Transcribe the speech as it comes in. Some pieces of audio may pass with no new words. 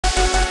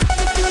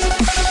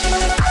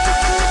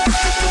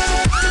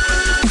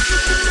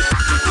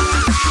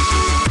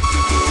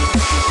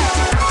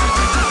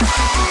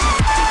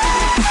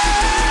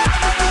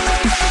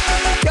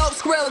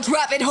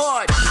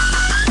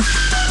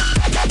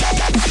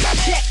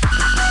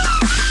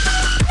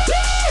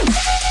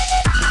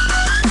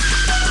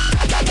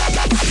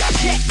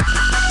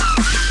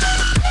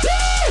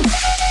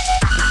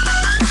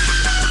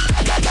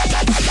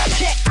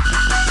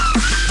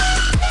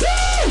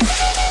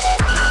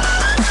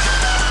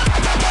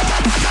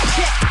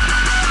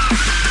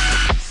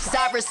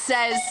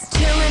says,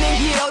 chillin' in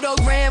Kyoto,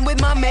 ran with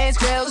my man's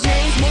grills.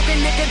 Chain smoking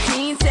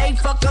nicotine, say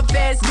fuck a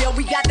fast bill.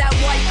 We got that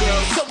white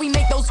girl, so we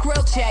make those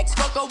grill checks.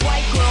 Fuck a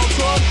white girl,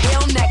 drug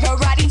bill neck,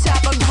 karate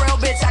chop a grill,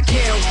 bitch I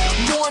kill.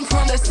 Born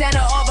from the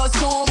center of a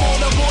storm, all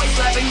the boys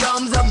slapping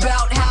gums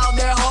about how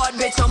they're hard,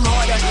 bitch I'm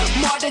harder.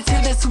 Martyr to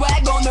the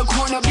swag on the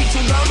corner, beat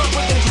your girl up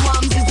with the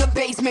drums as the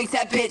bass makes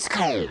that bitch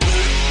cold.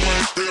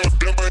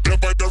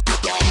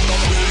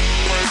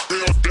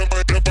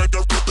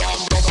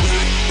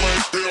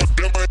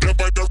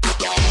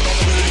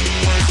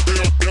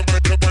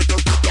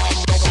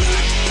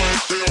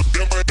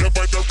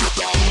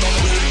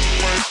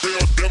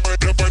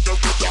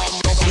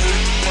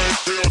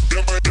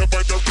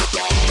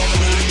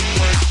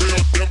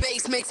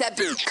 Bass makes that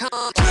bitch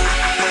come.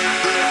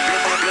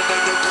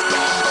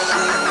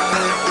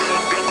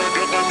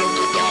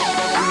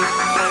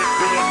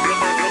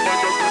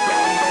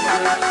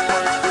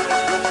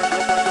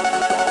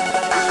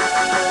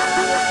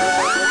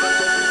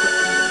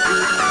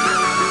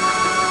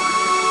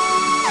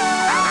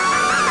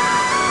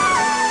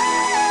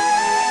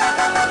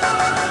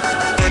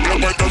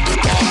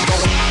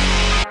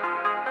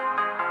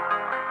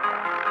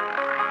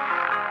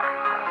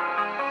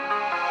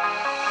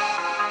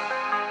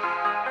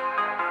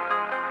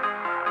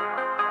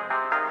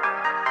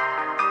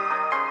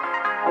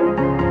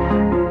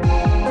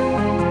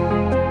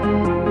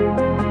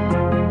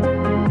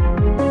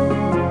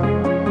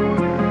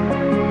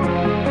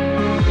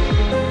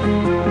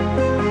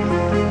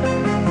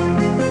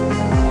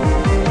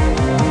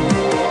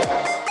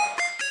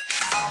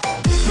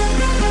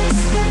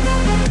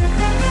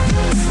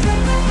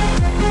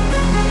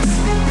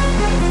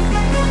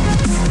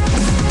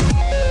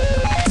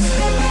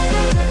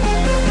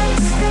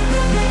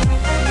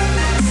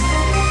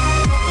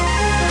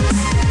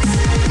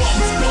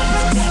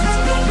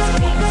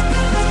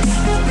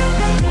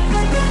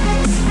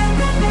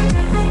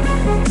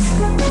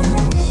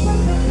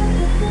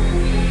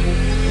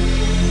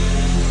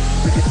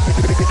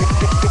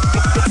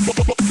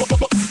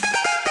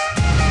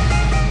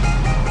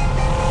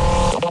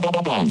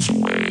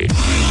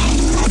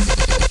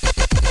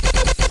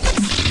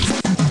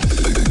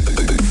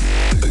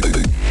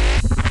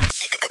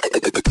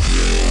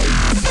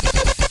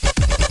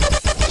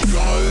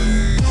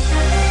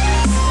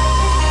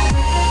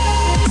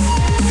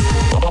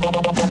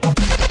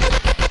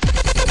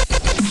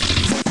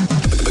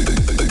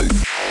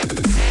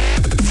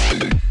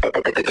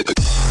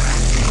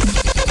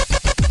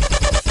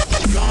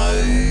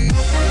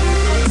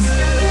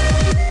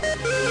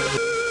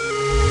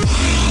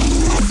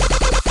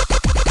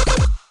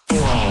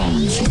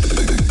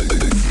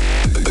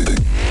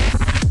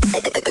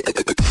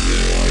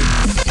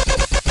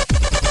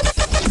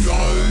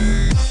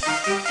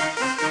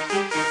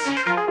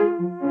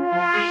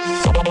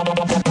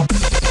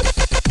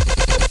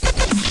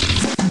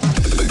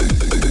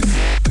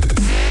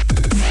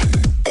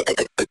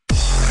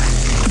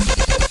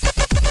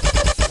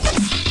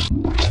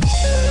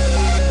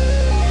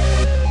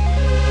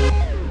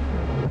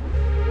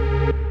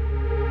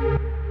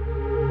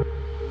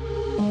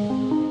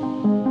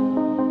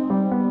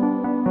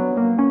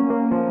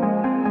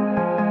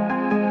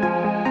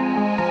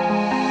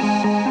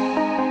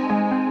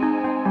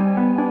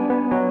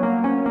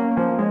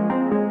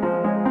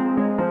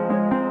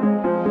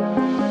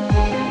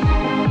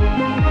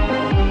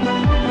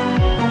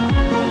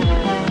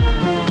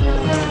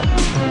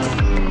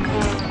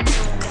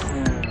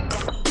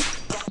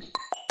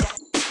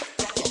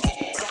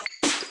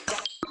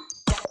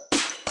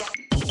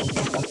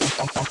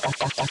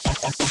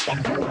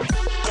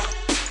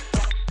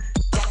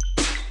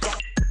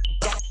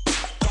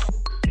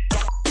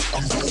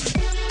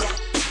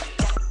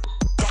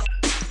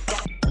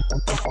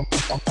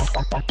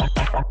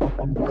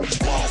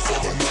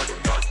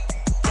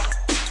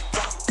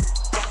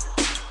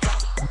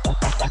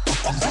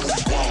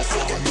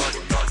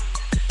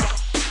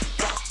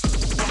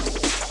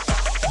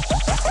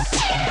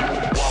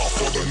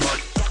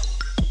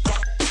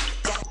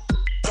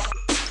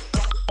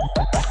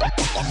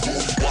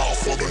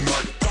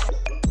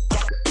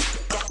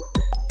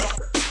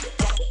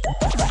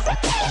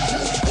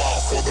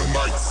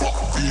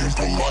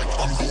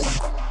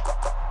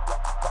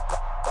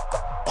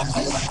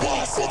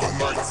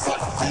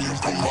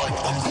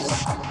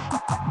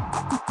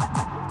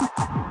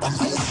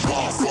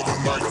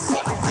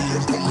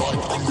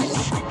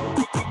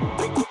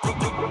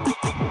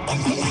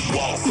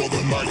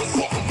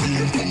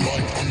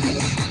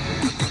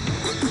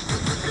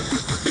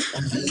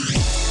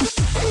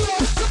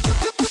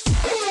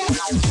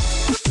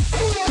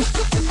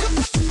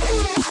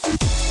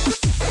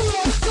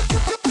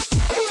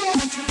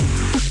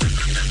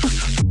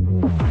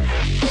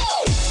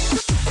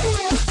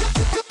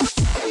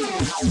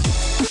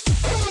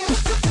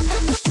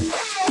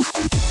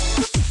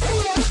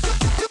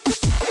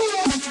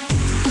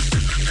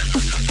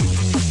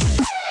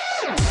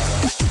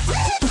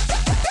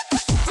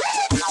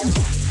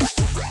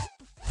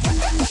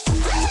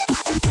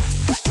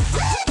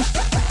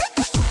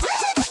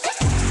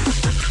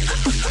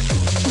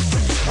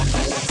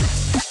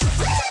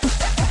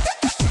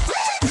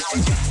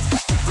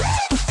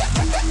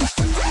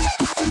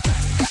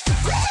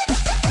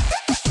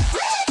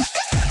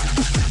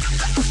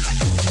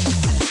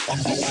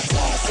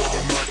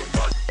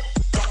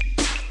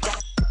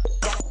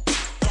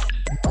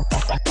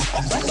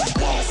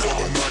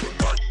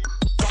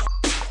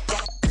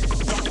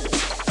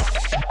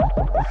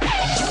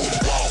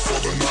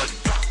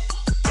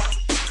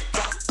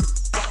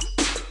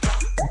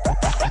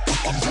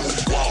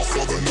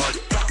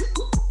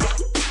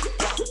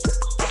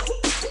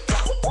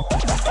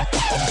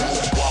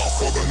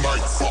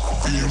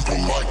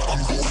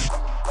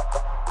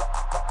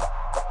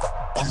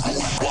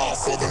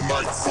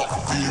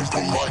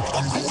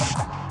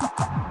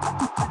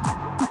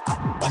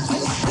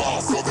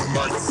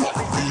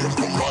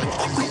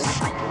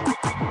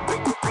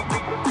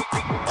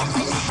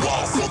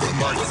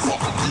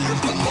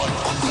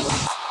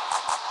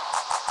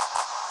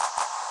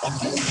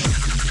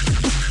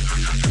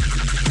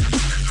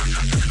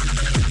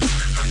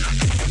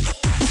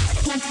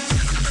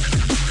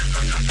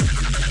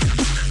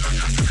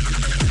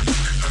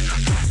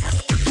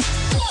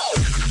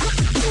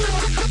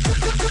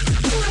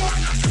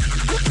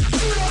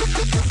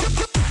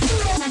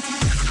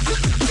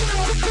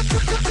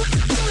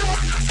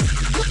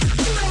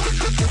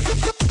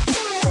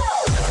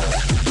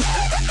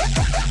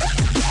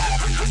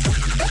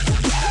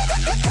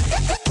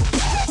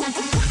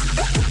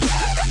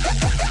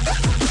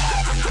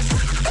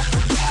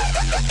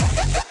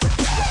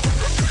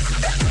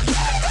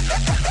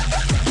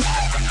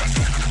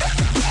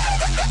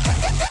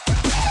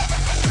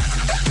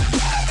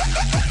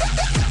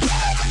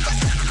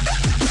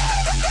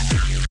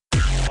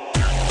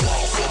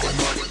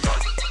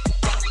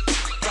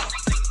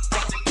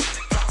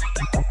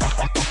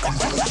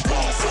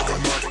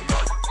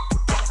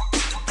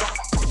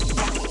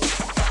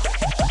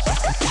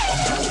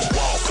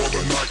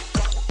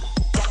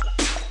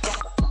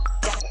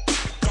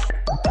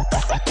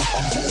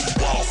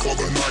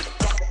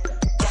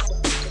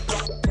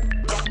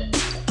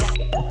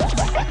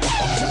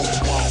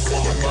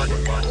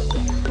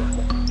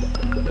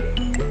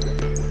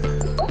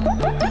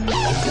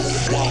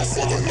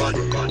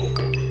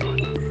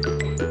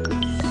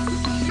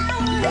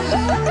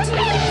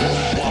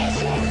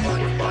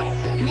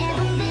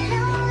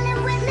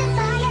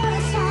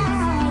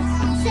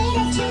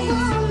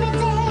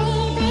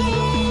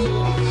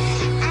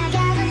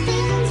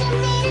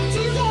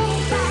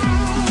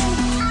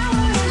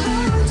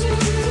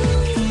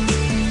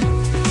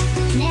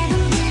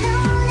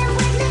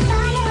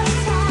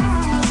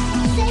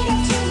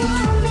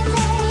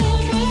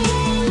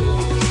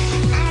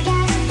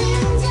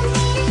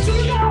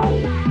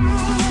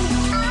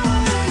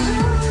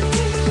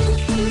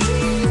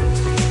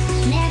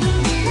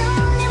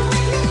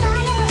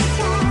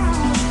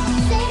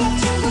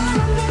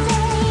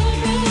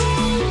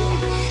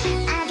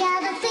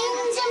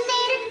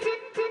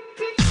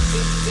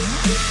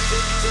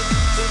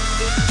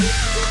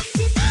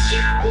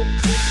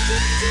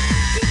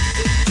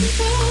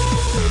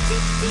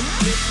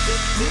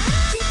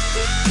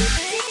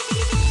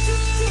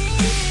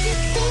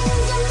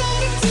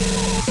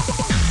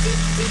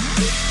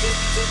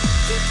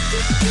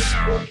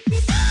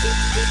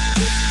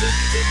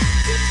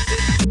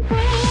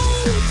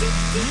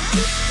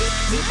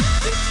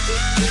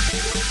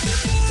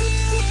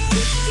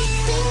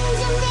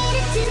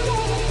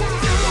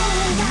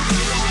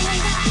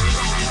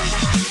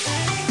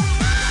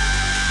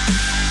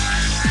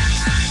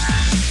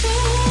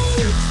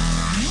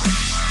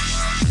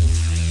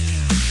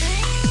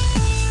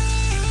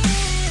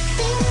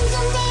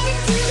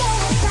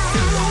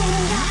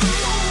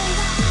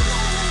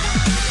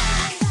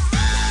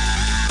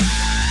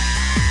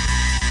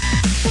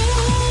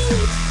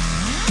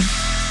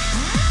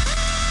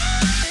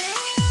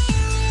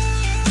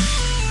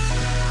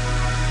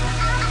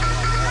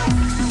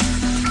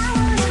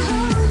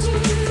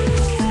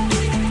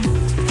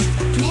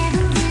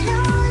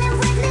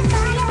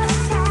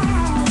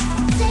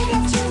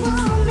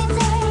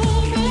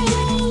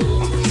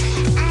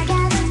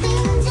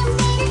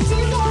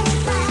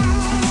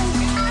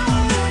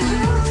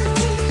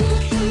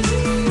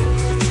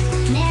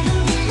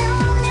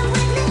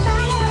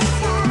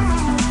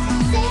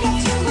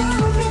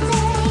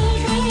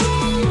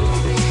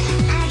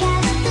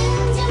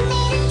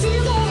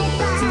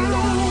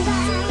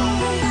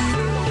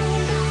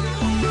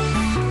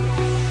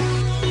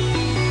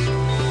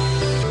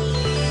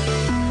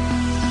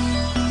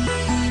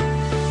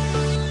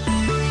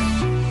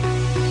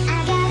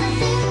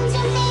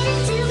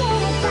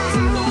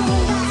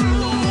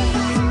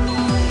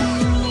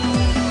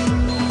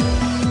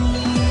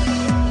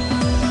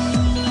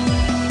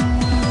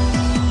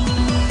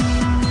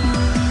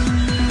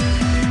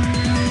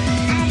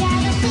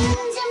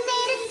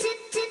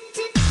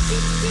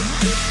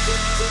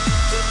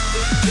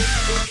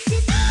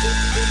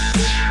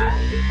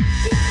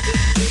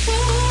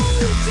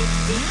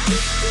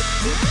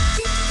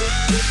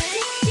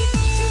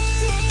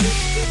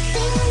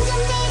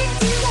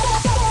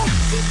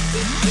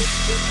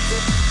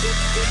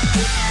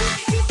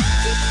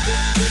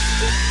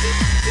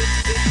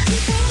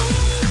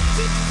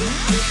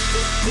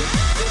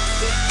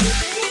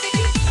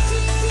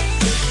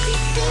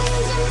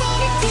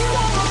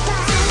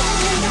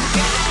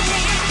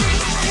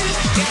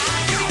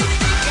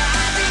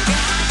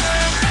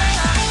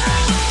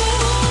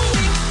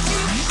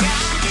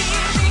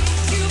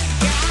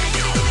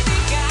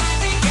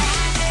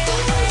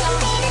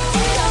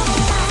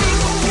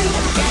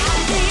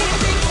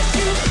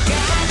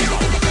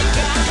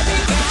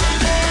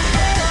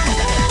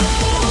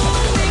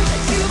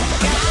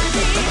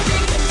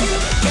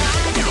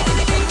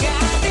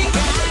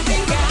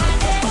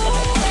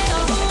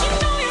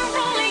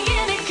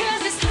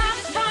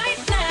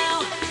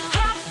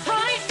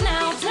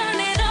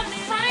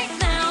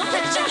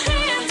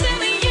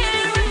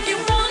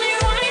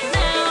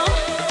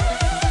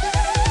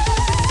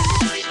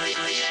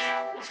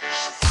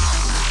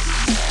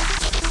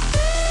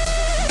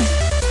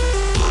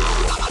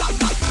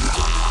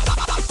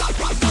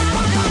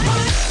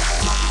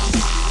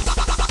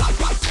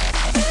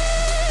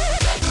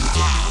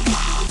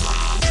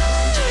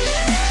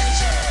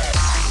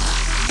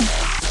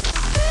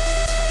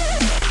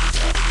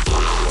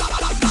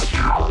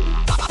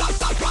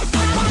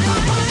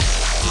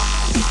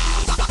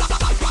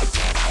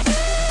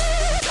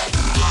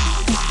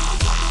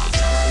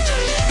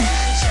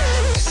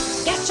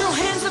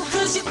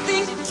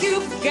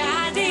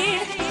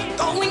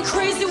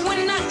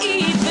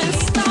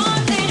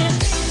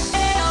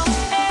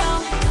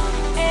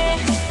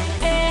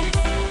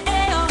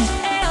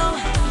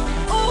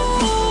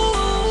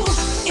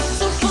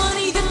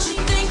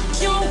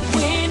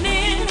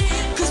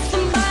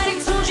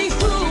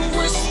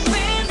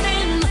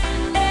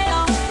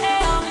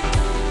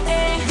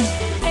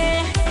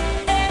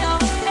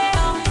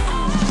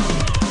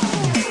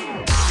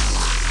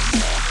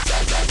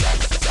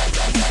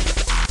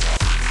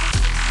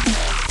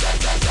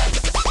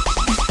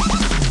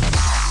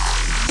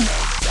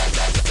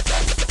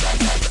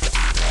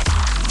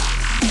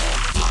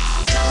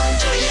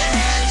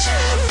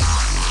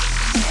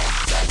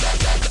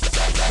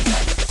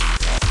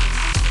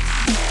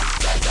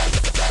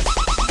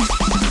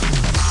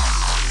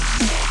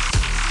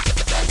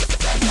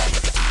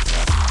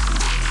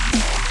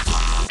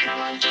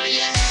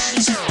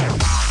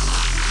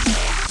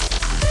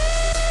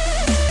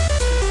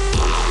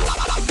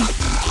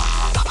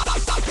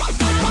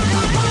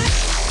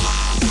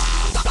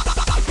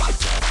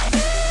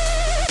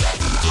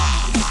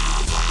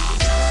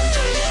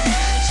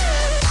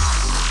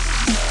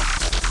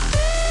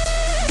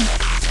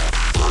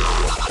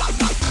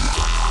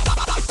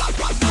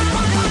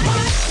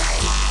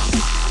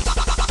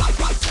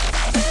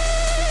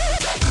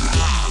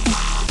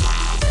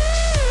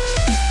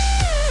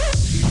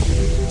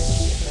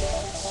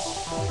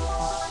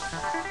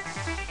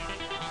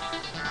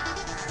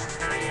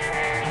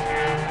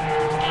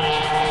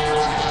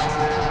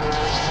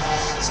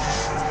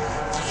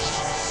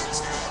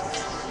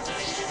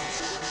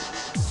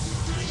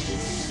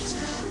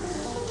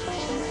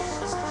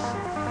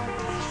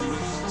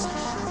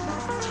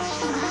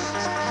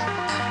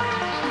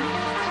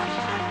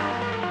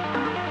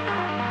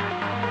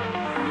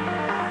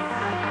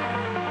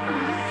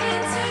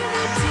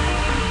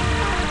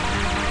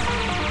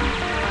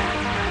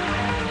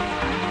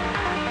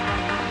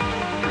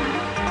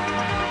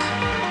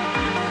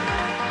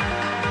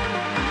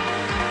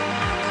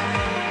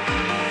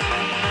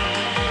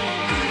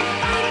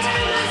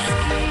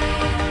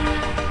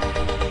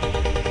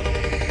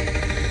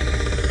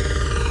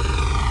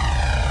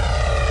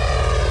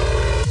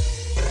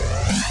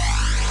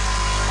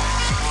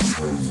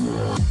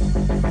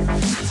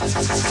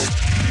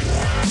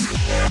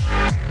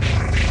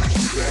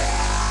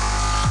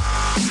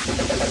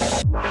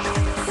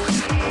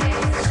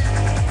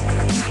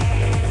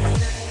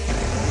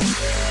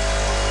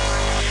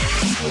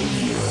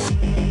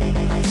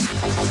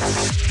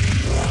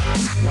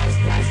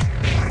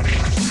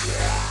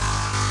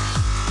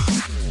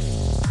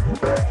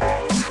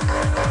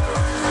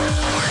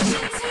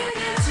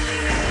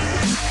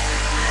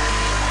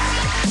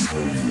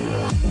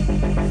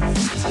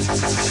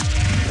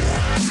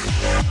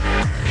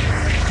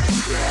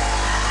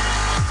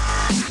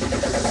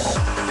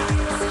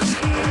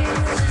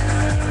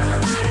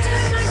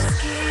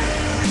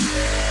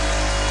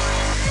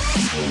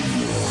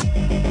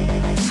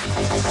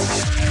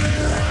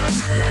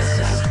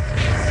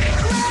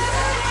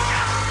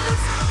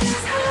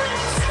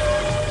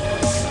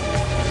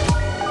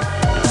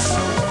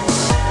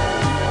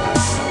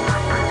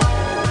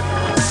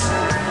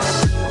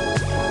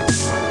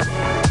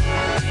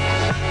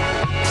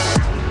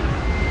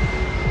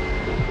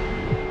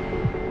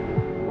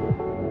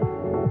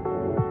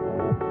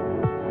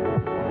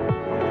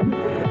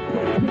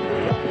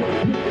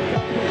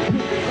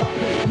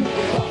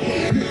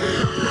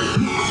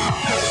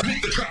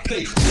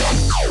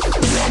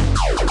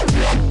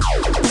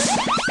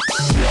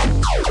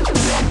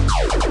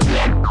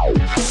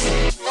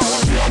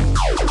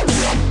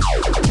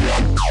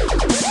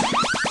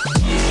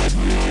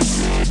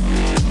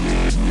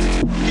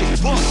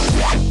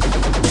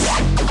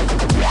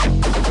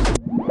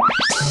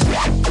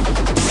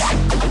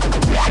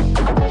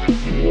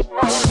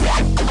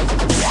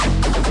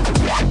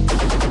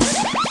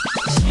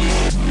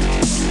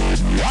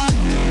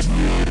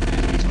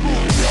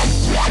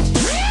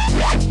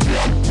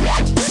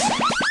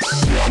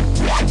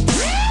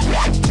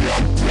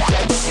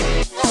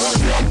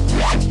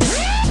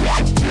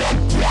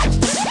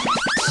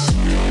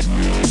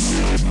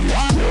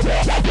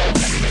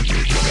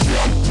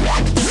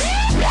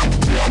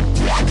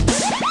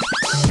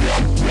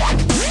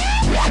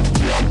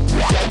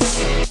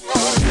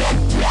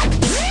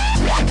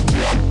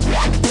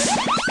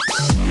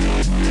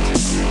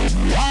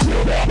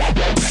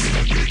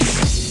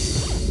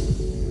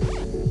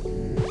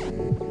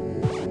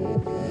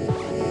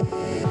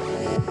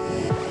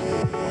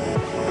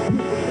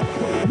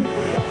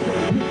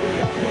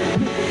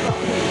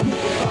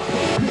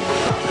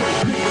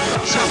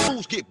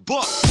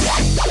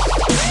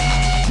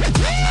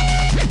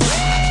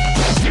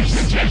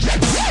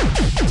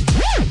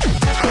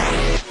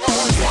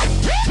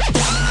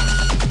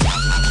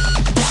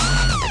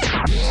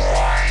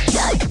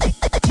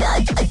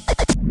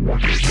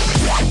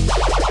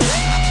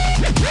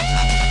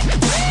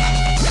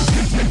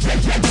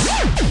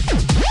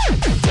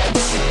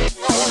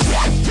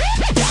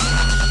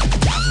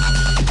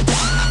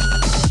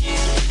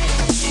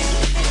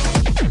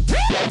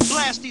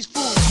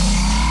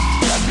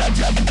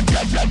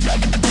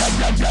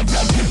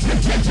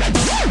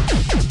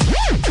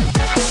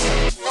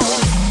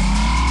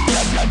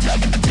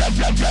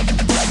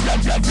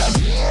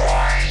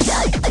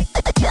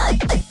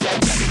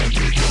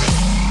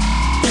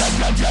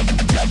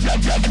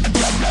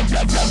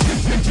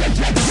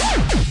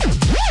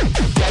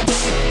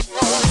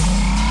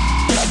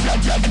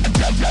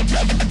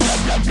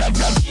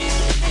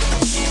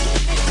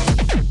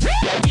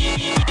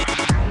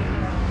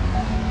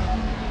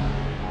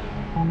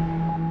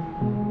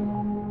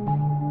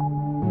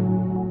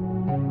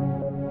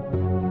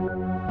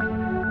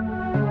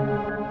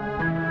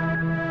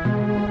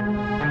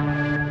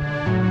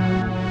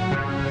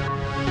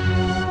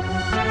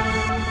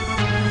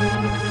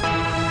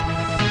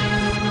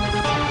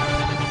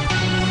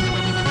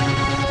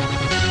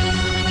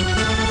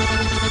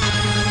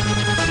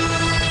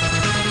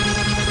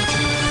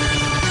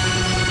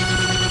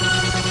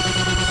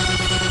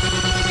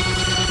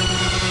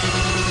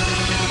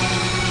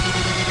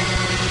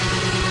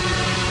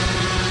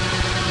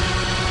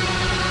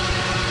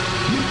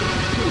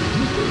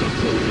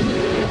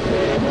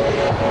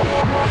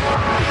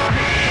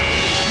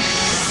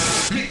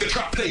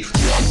 faith.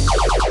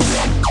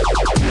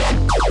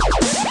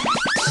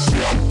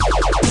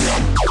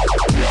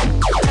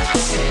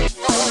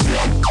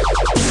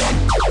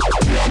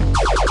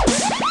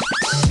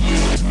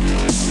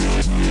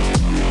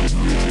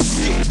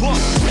 Get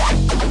bust.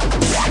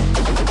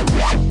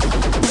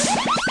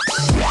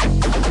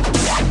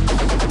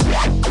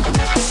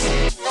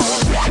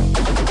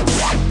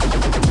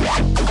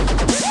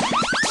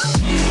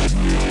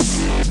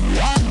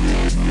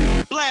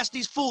 Blast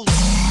these fools.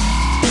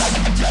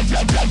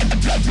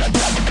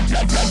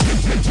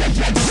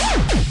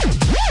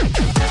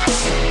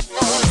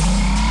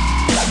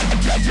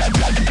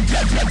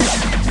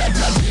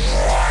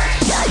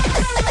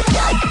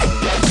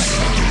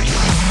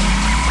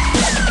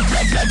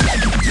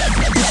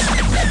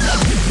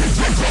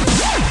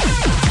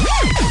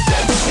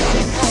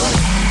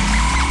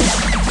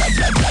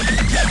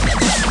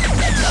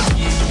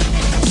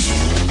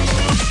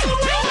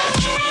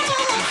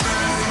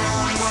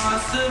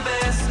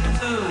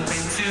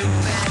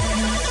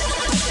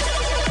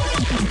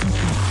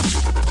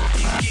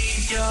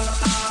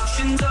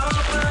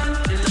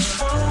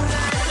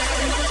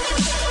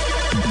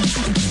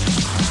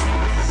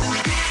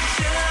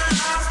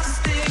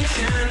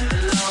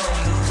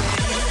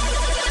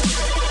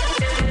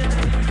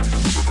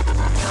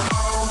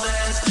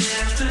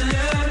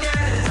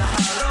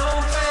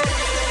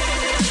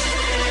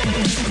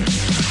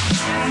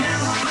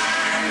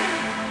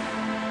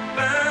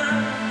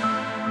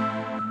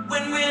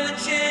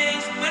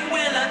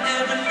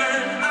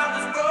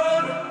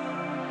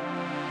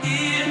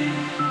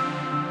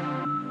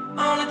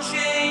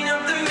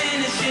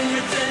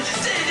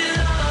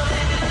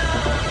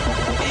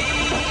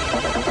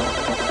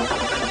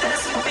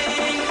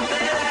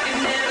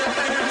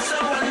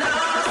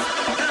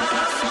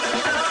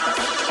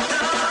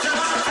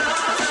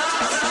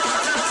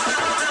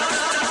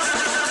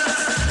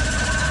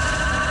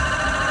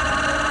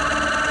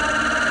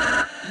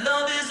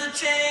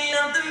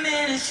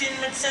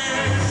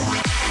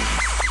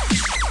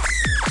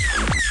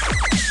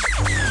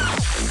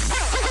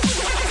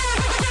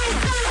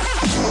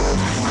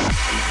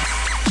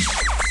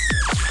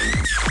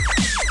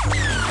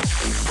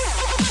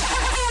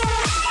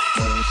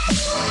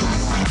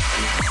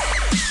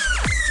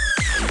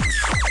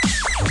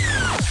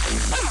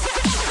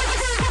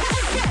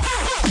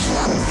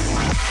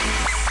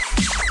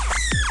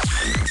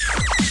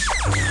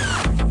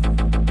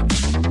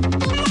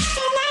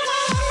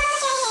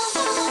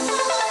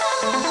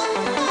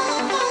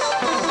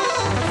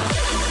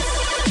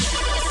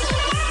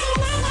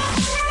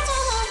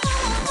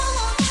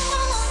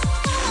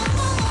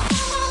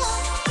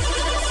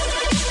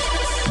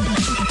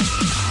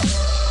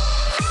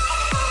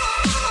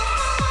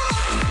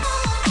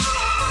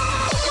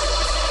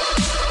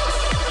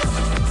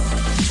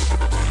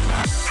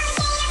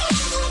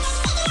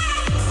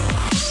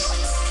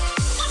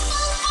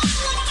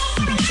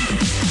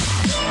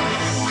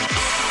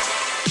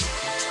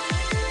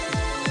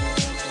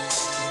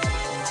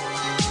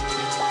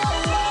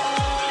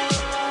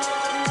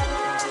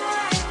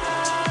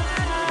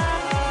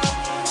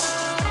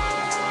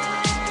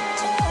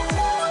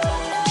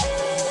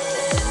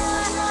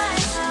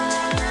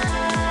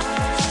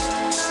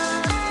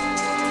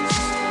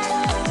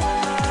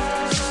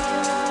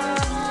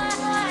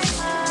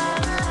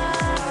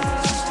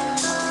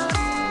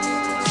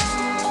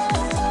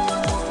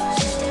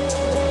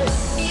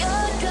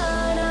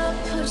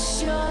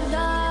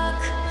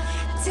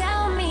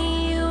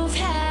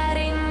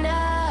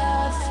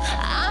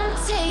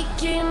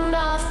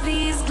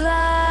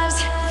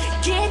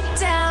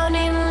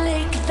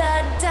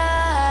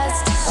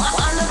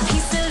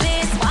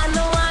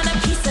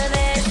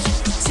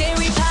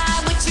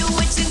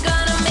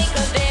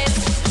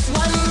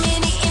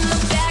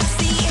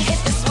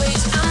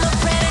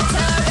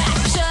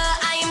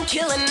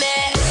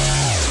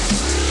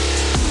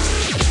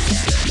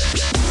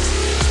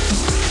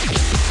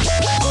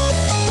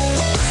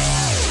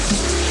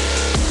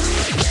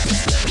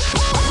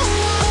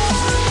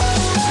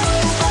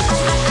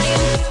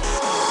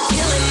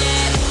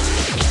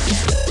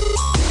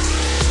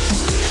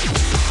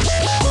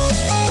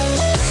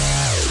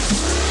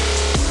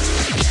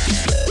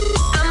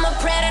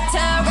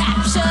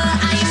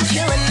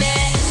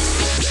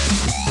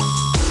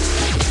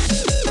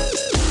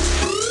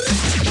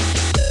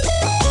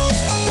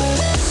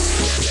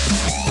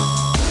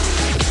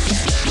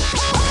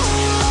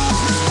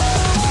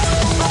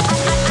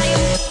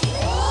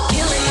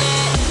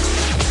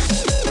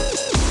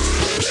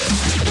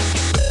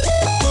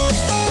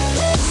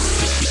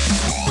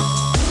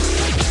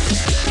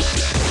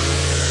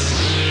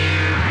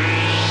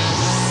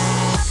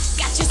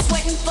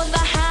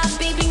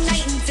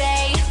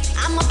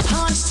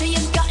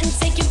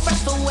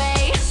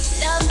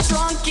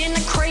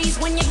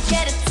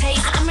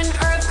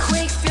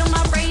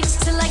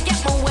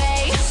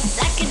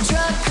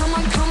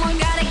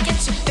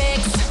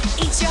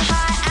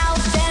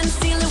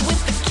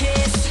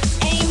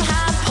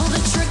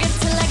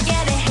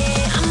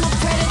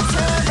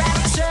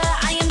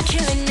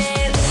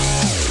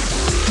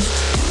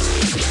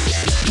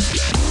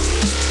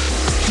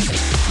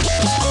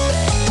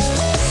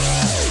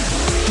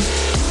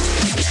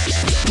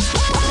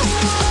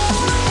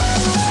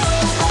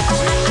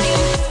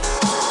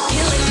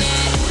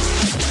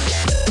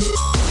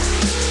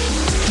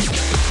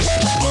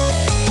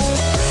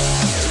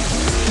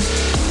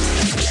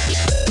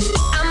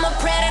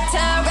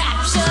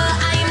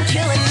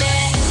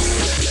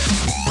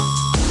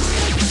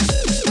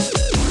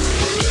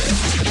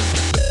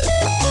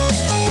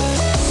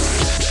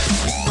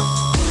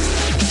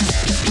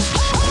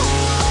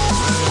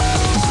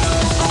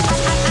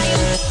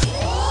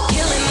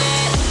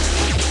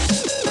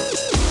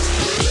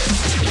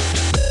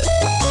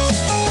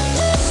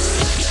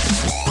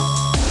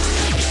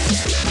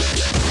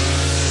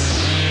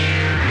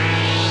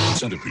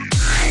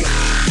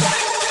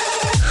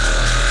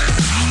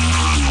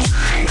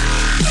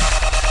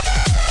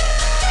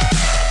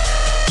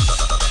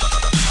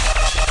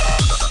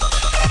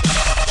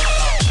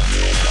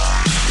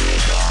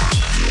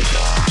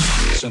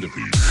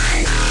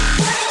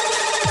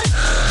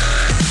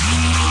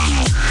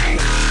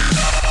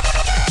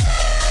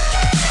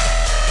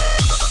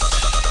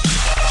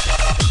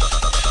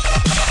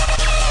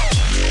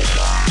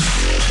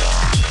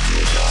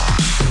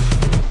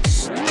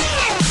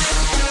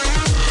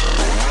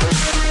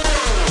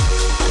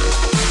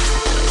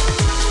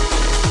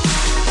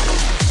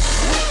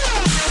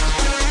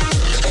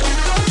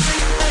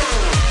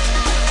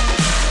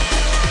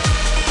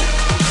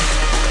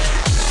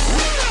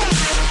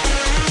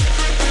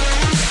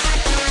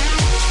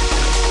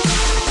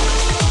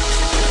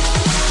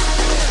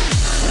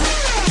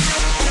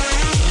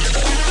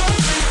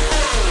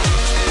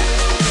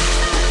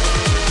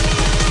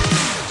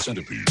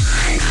 Centipede.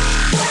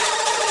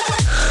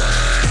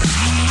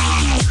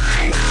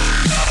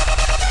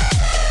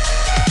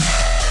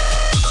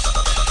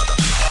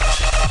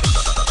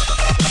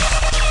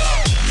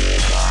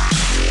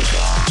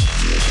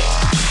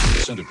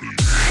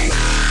 Centipede.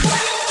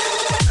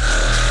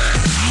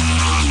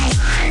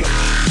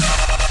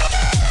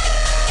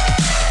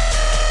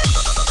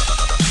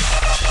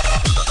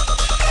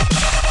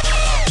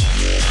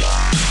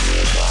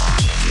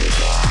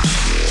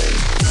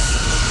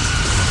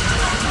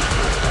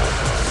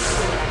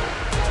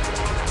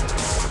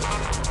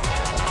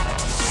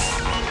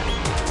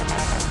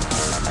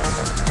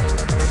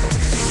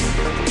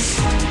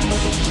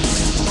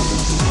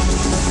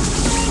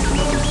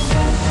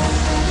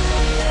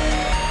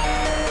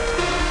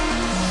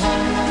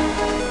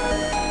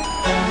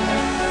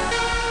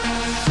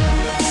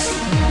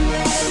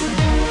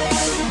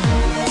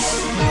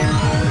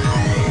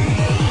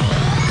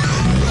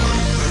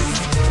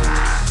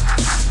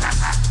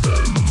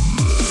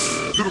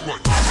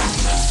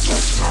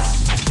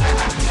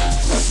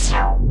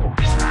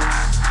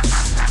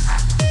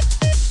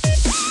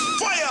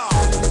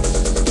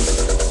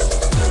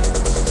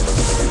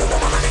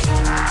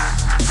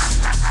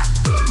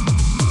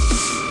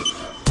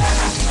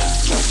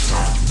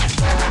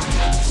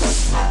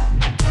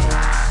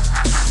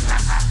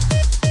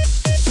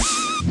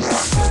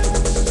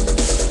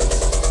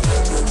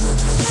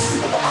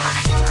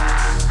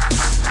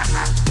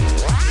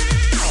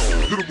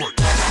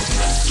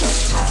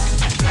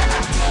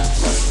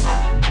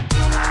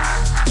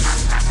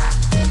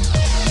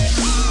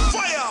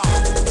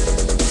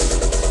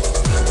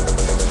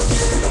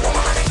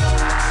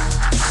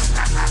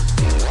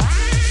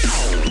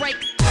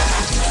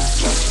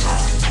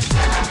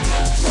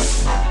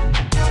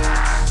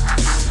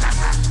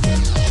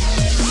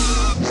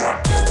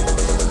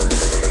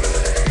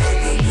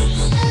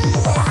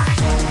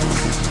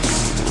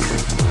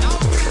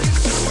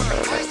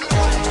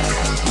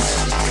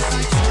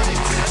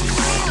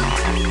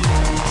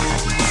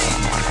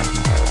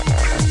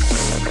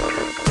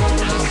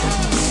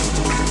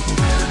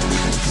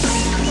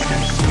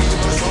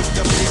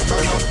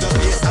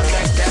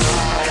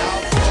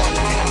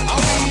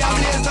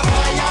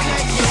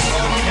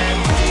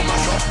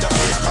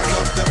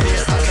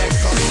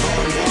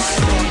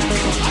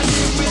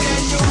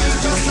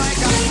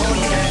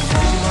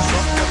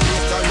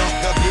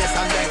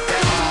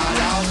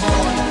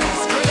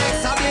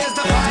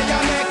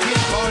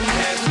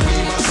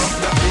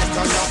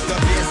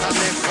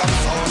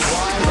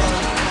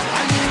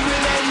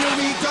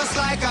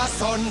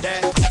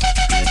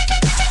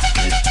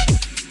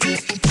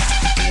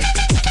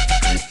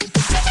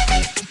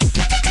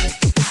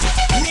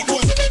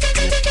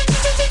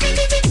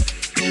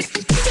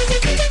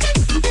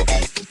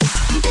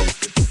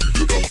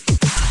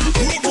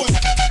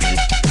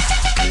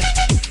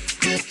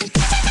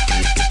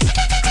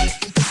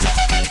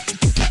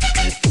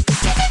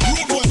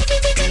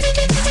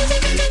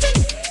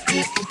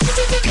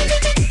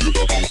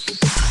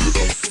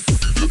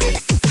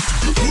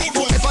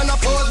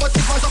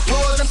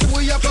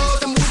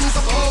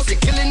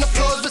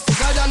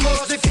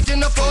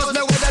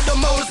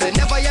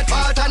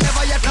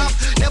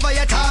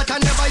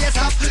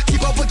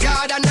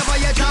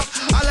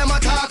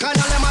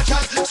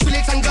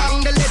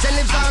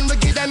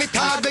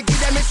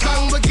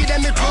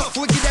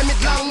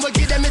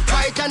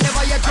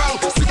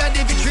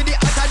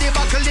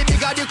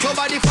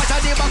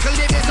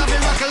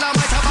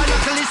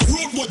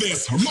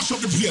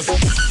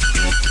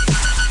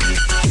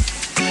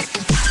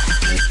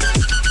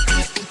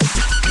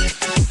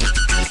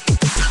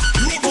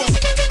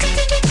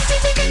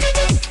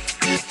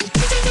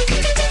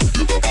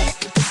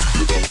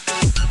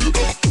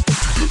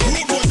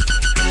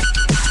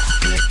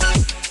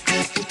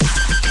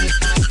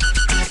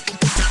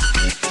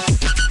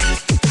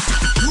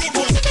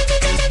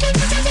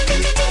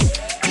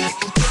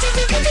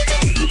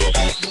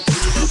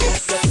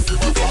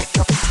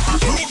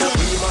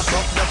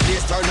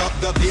 Mash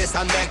up the place.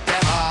 And make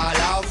them all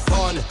have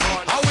fun.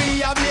 And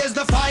we ablaze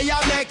the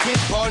fire, make it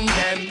fun.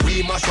 Them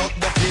we mash up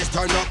the place,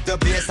 turn up the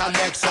bass and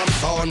make some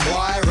sound.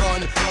 Boy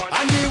run,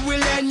 and we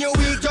will end your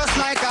week just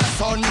like a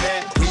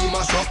Sunday. We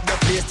mash up the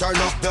place, turn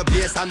up the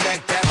bass and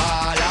make them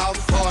all have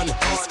fun.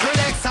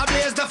 Skrillex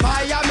ablaze the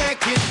fire,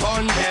 make it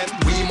fun. Them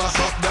we mash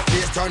up the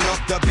place, turn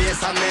up the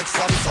bass and make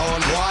some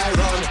sound. Boy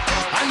run,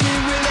 and we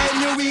will end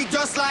your week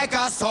just like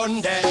a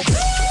Sunday.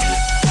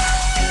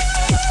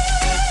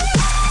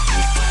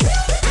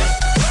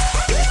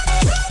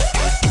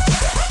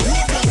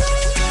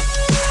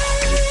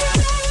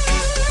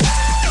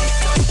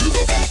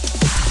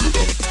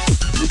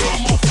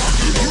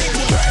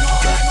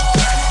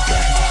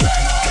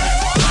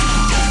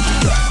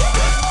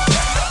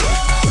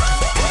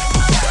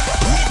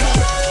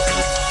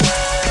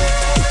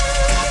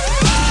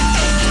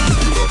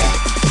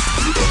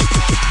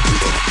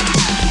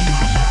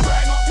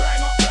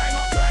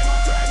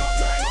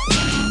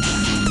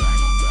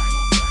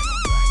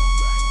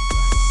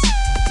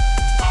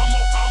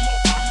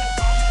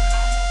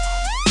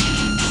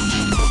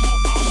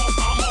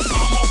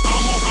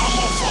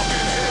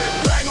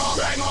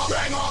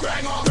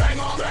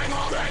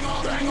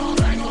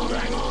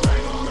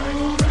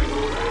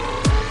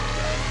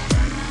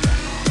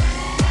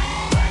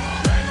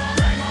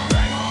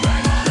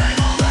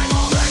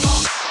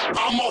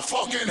 a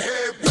fucking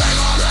head.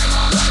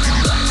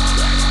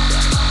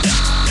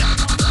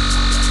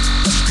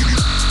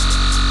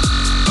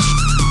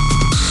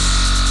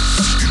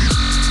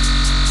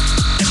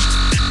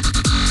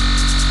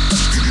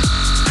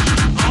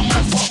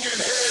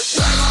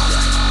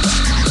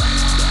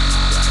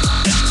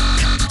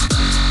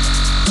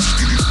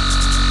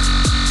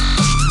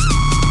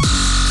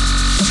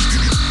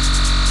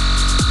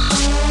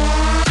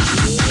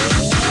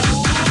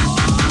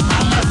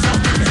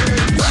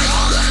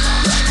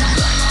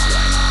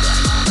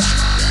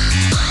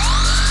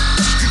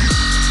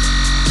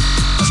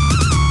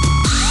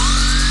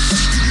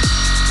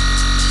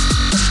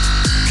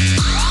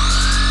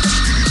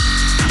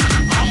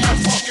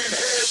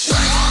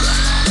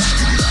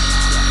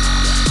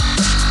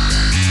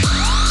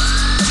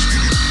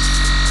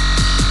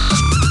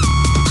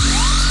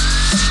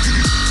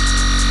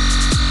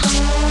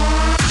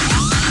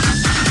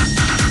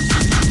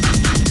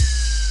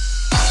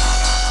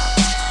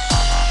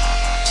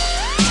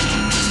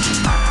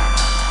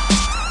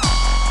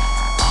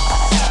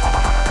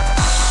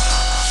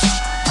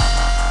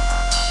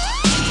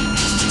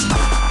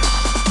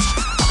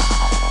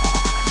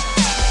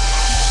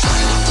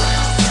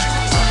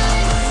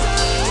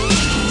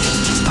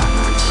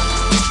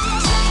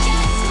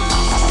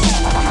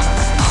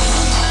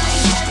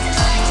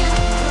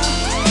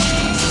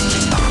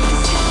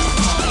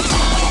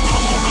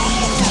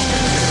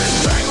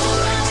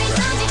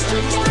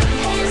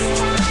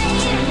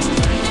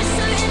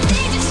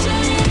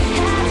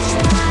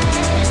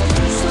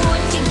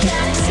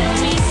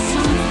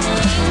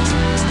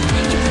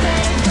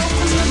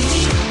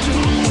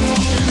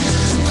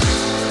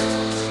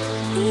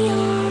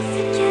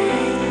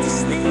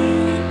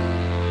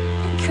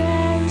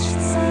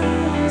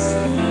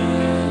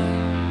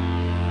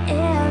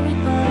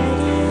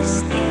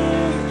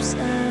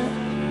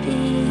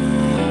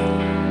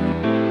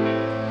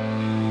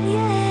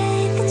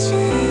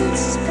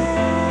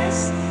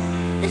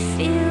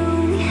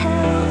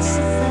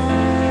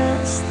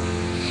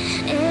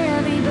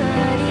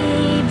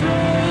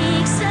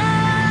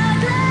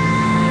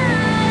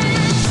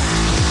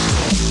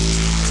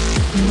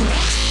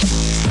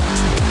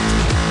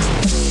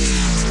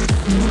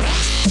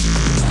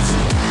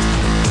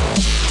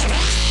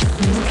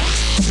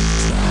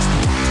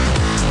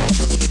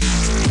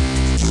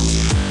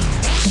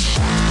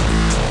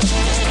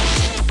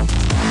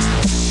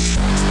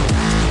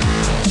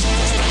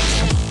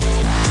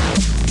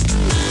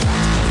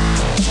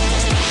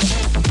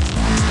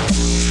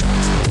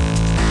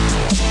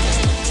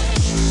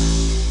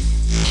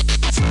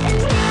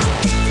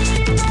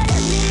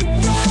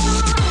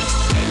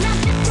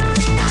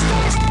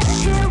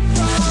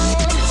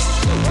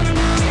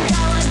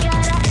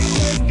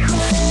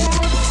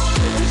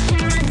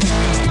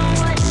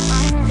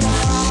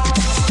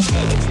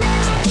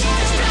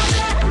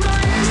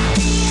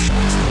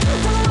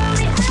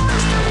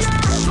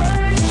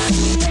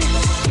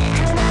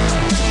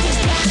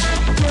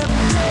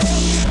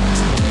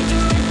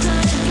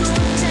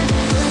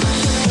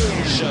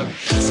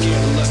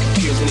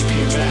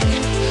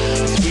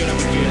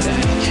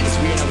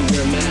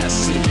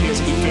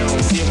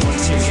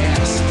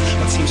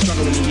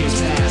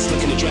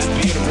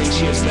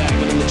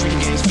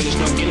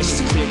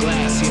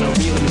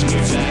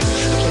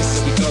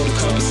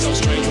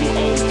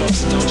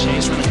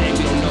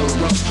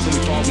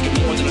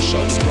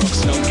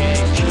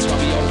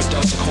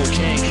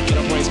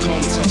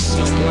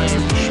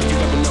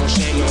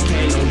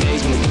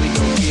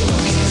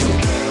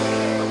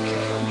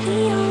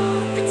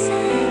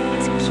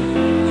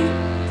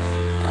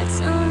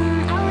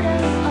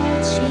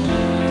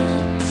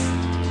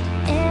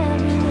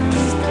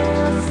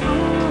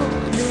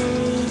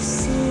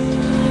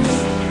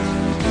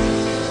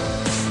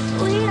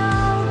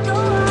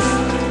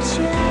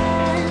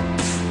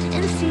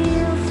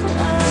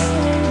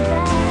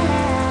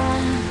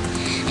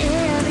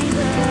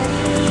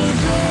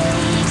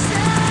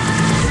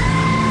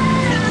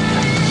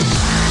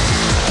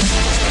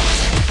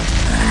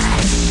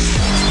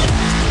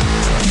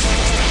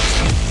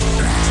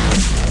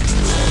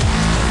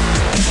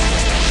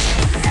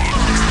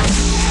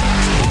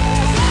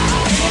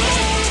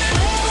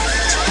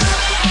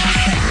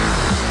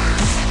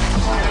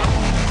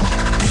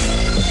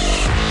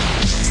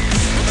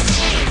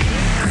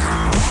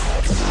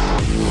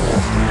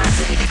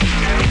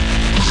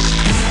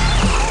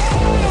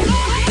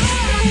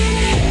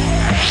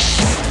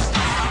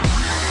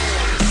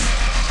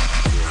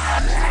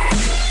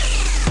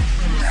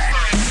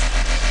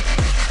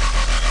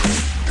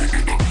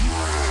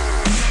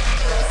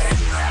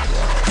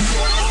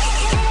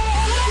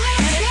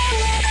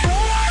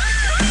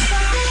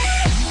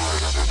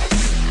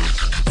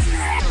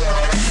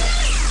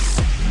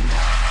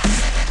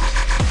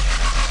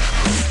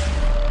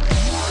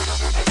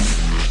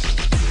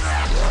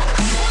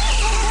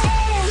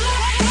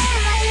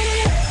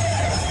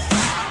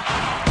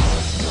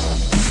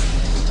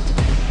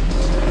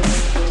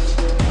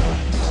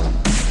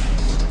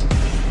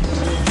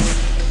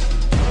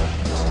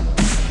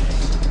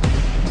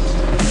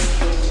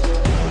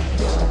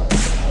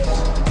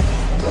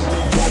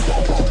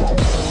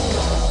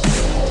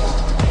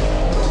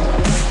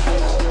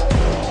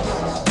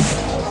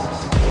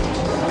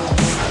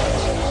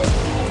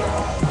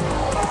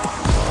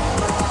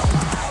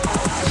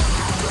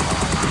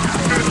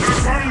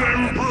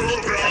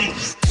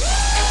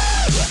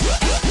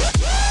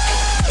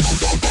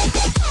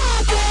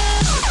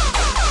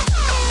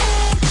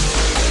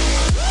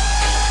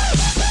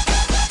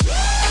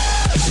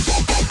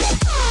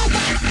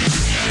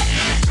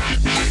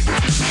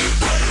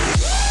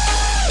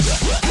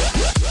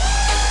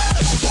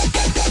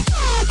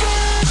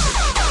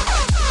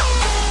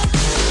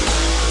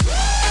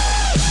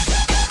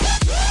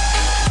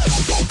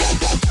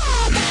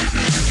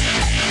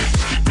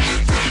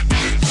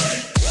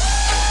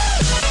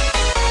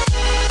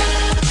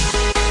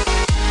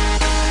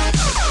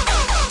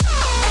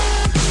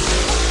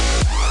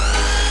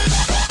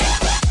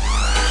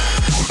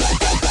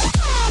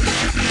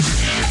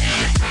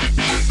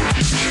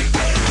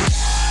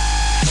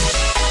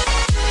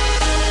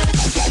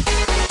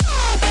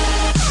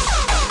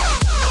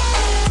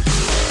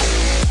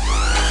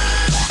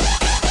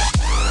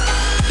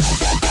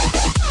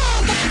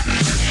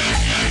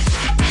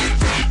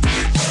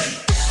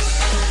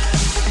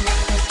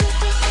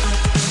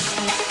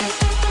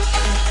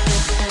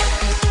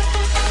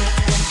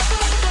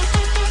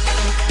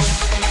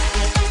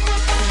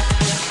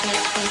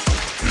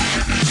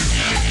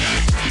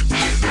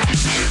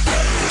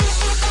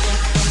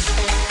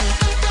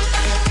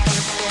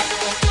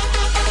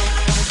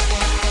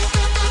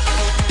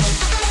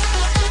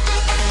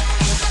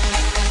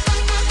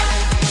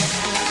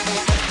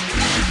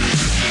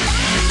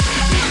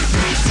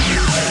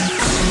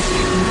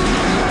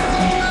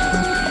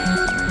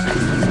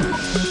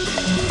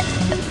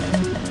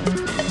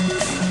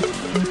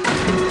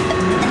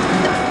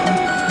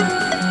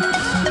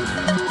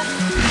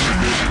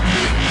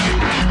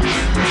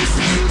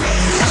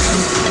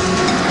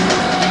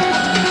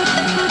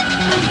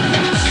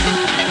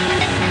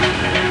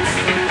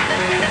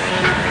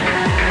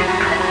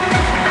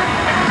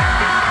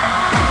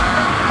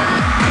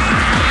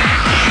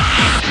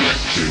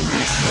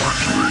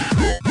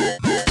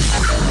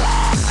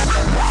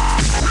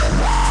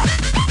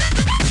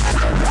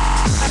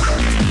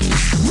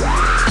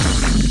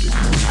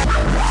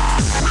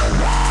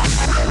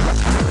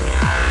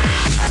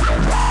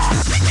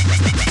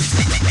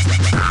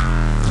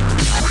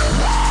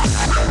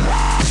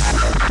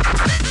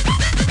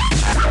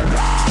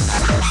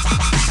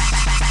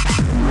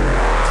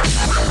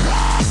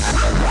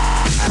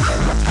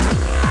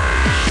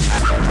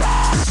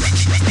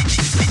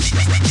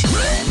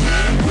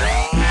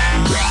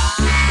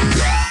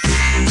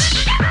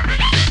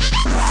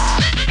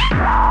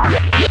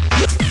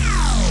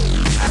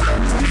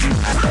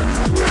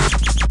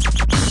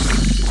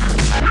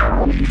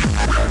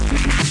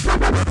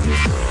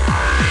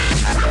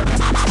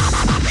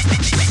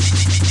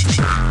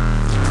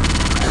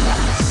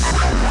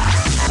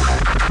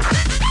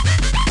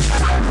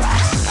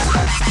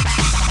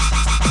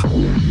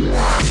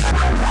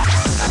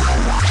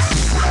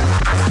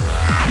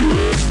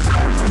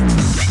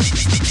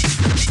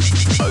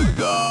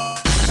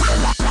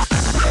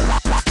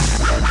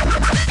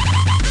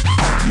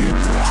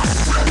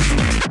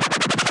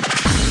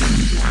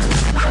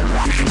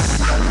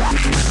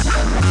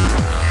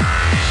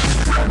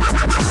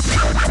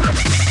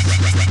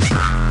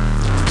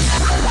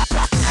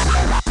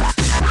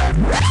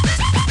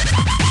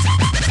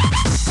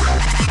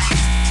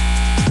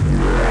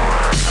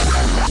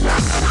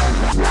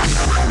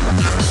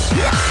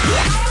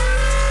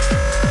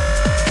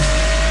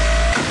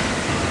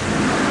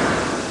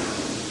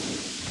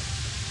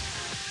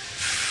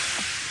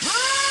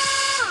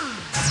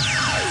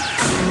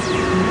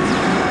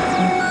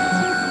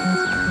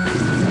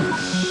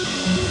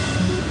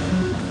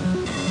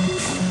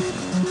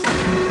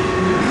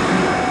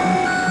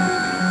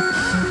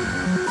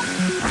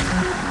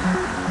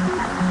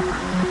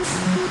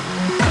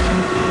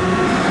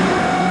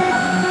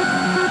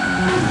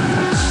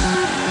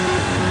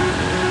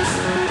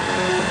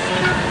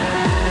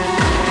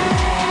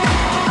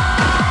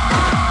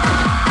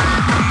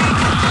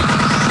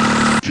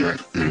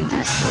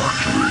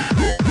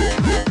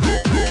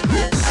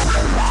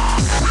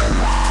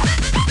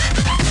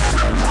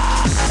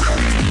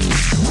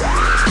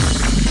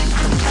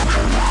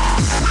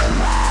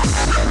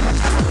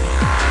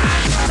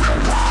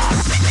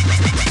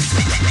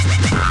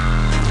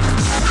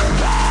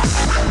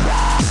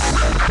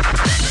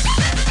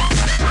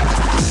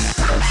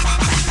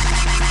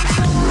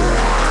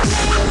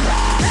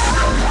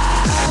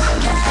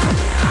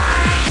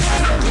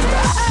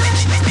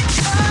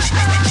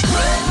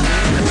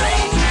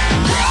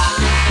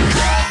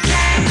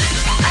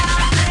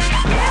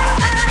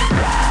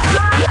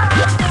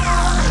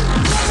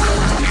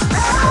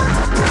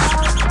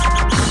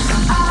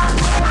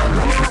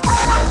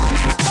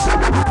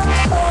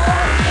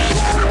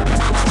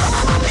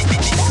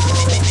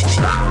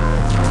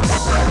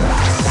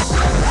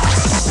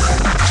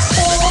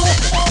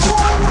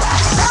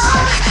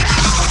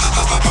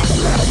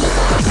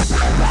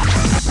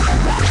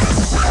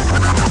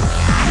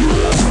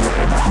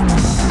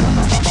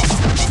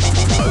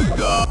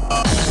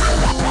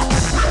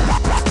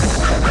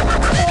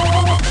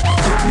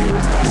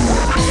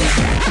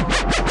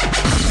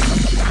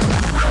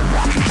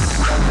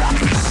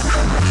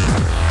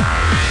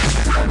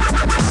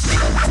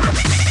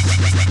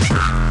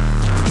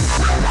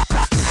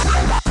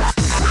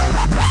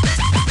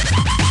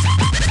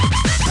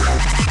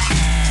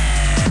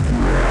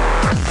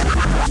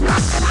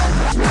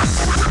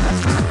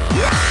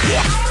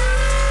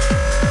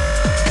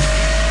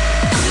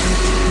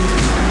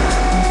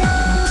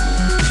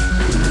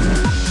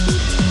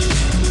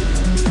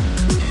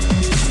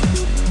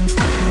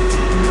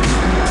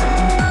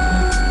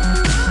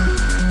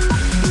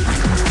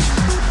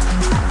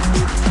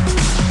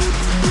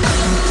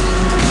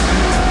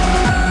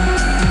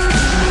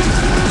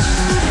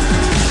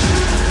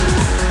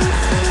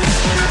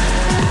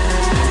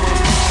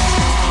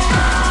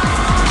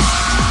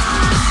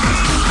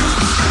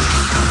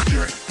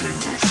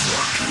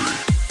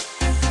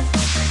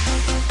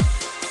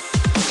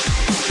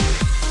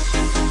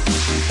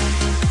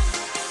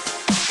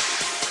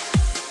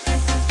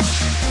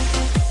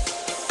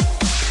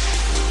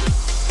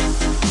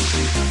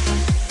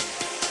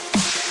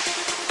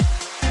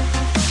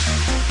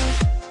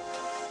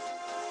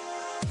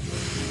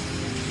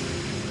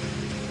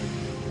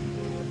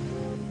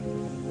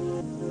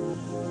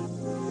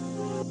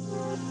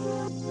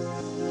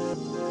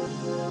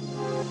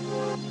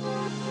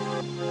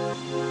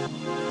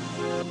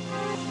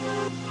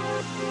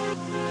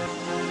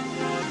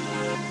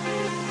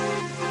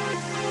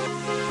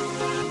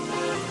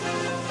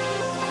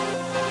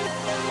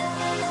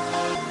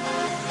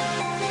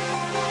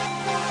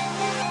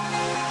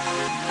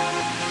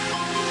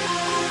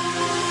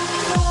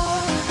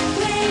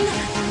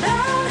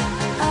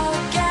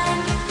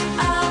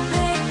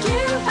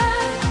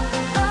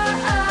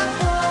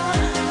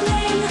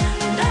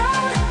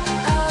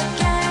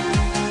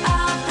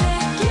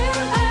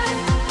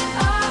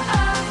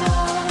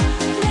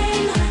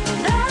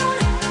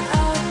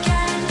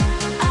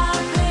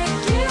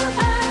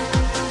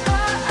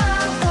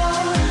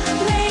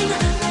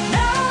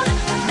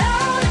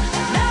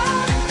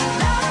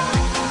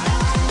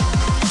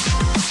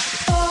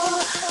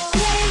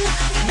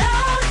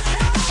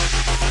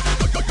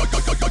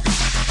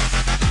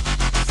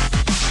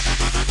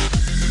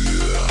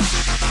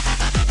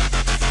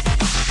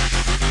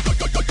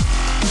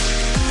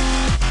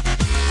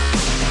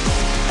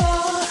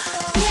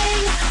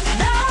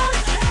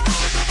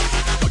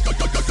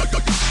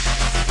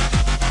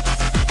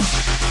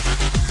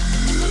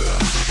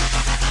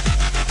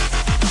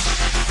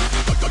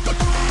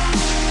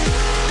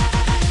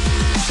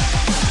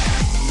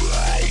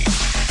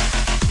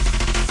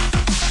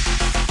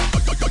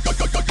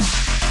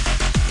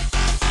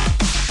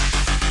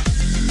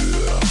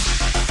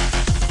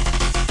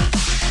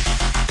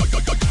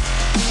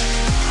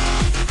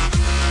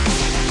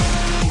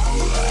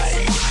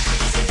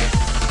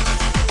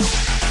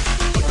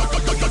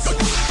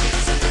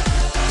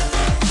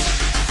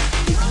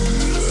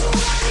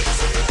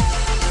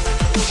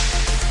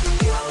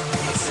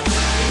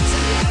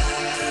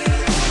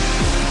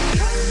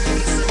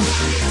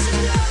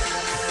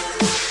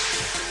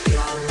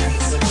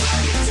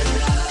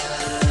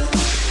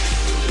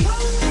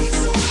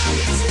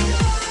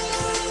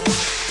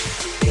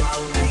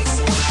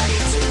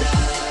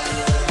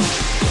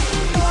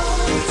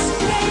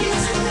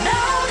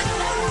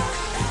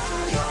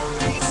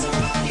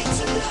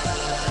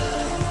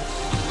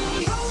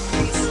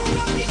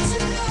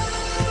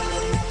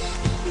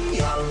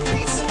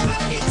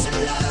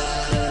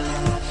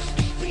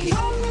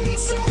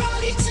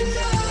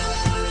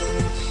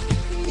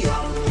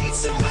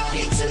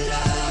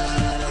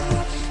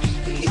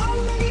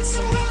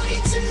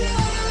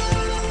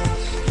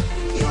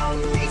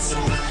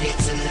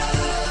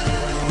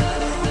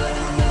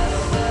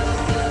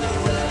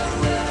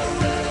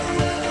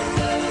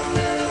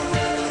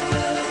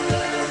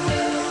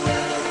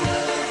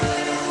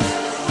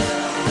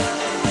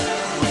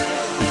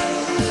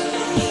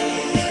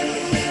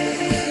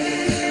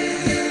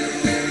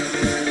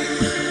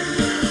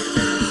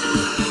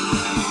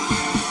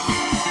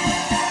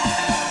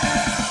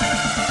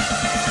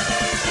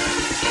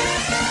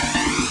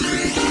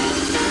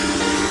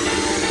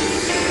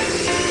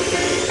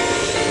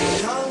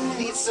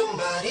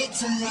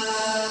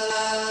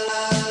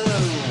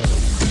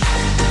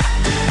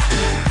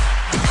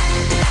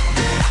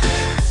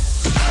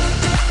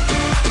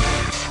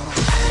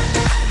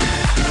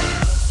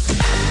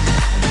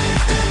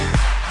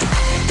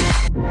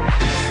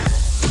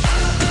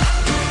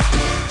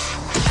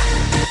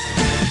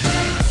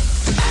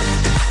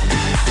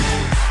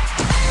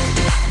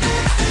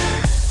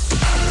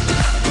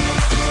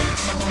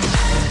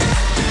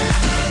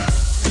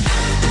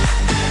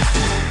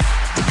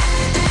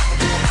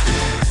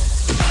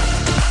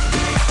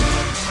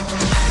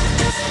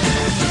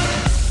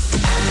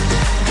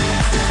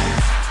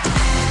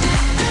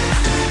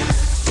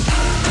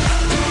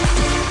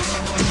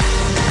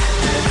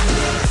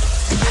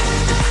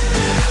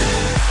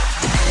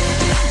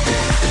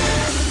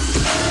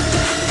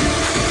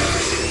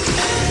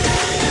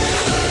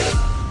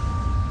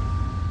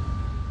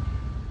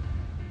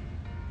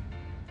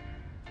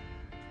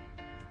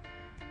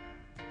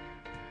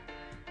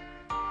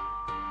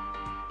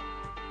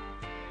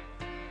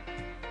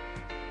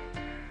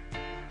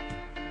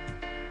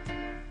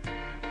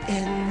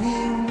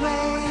 Anyway,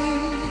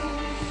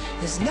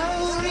 there's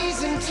no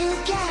reason to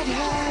get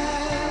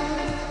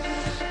hurt.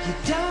 You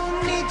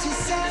don't need to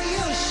sell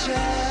your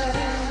shirt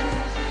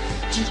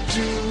to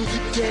do the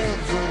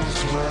devil's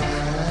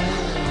work.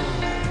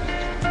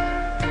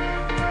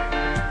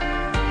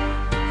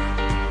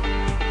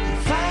 You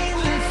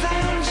finally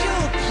found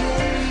your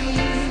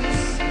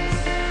place.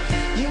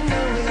 You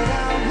know it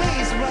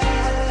always was.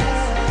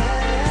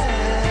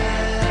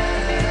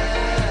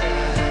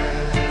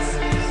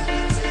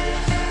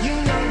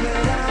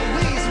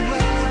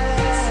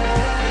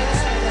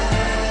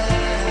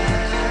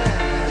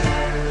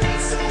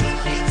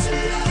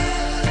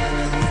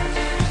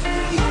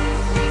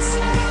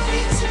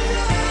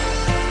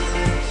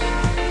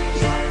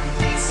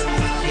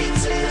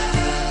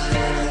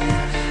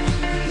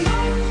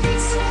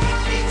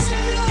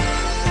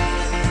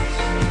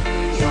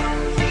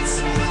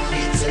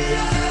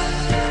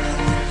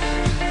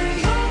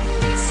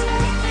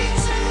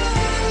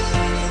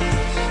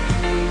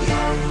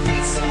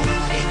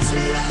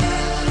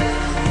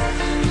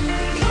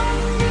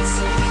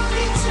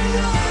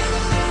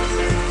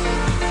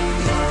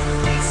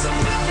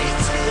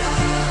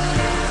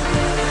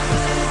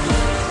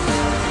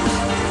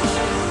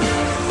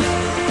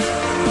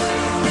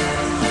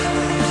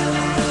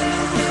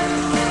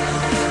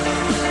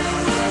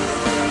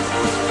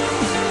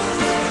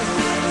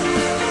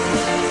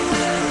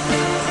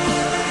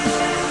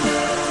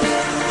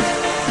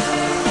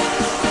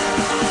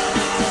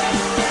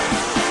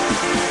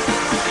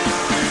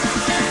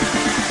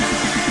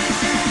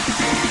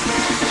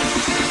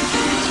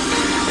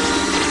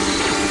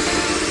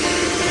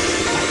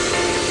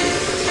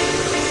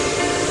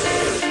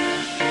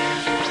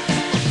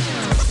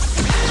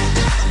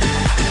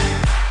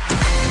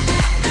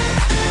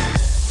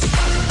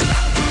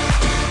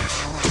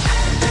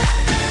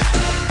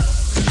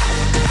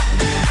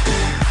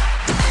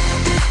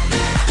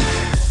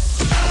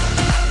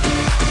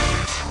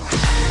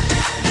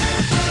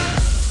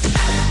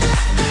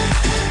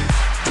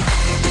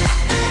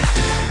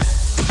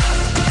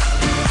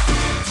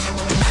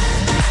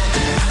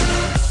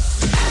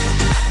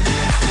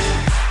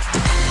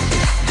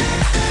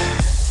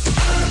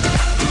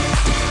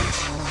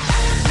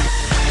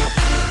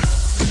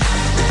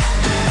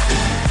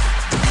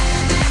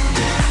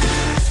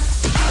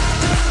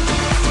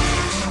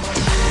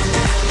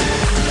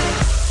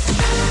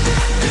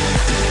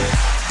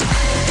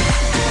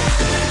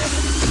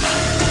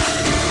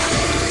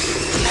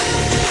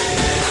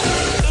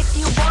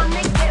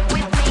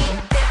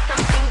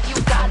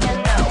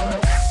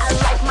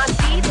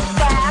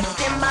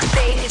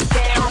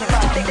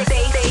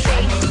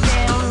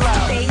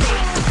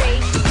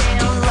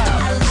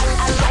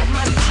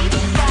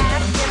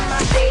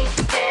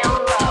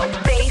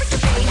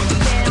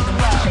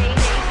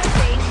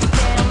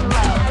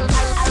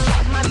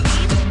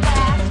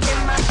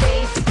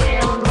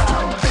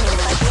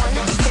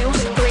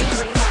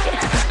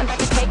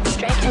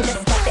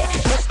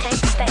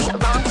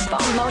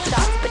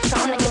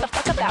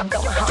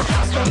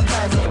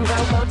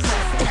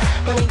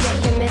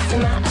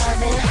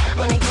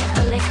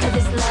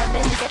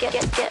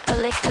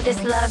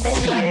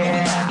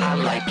 Yeah, I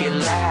like it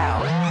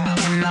loud.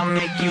 And I'll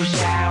make you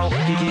shout.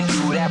 You can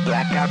do that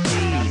black eyed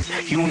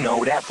peas. You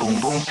know that boom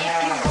boom pow.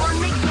 If you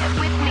wanna get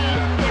with me,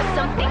 there's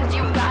some things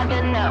you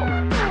gotta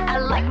know. I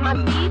like my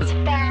beats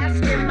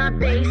fast and my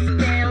bass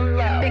down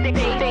low.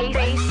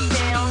 Bass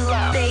down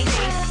low. Bass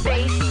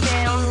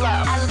down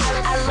low.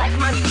 I like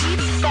my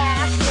beats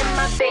fast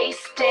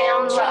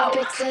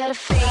to the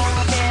face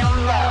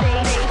down low.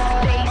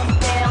 Face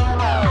down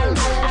low.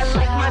 I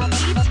like my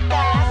beats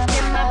fast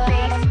and my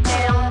bass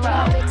down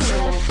low. To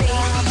the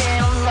face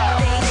down low.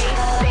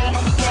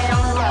 Face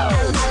down low.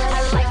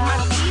 I like my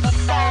beats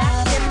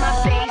fast and my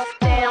bass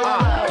down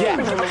low.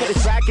 Yeah, okay,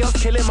 this rag girl's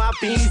killing my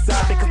visa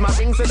because my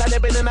rings are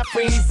living in a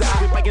freezer.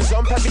 We making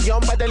Jean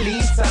Pavillon by the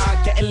liter,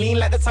 getting lean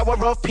like the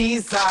Tower of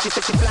Pisa. She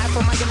said she fly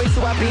from Miami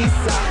to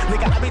Ibiza.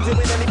 Nigga, I be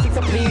doing anything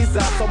to please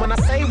her. So when I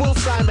say Will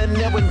Simon,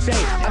 Neil and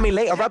Jay, I mean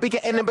later I'll be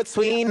getting in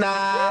between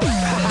her.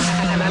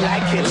 And I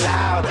like it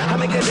loud. I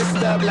make her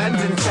disturb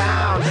London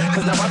town.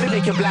 Cause now I be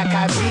making black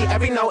eyed beat.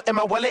 Every note in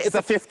my wallet is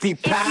a 50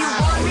 pound. If you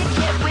wanna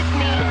get with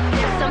me,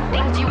 there's some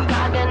things you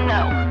gotta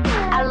know.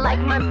 I like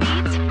my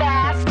beats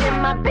fast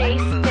and my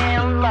bass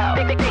down low.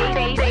 Bass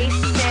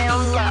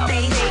down low.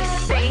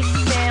 Bass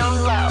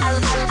down low. I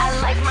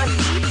like my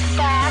beats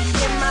fast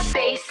and my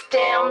bass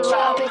down low.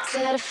 Drop it to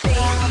the face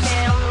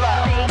down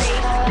low.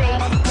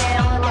 Bass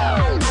down low.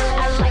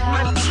 I like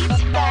my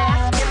beats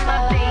fast and my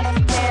bass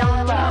down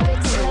low. Drop it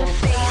to the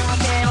face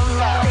down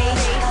low.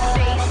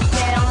 Bass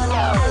down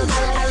low.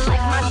 I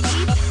like my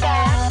beats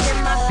fast and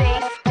my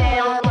bass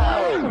down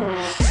low.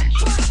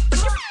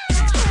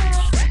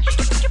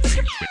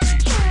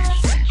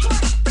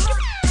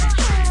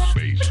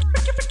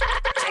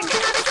 I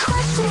got a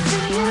question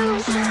for you.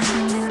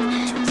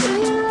 Do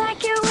you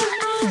like it when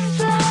I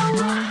flow?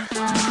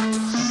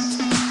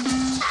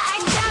 I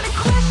got a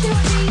question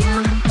for you.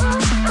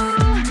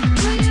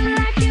 Do you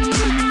like it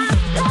when I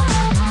flow?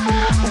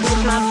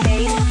 With my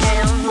bass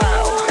down low.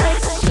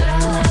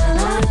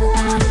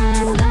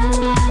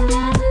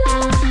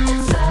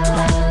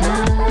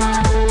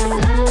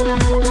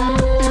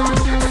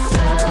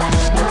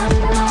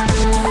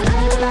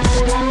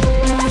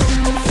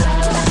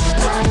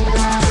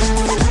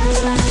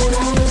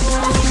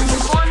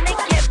 Wanna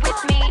get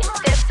with me?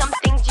 There's some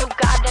things you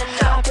gotta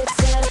know.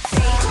 Face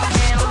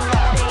down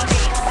low.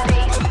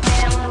 Face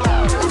down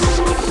low.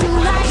 You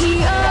light me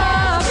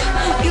up,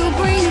 you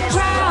bring the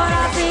crowd.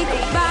 I think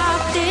about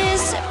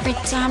this every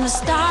time the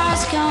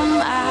stars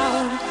come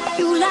out.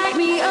 You light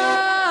me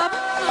up,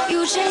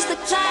 you chase the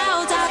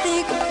clouds. I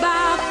think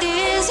about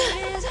this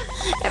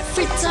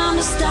every time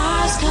the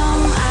stars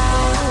come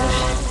out.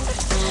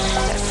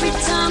 Every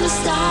time the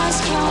stars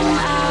come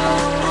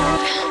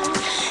out.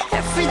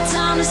 Every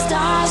time the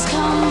stars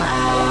come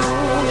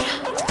out.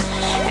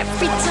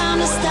 Every time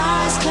the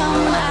stars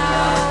come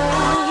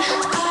out.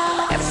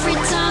 Every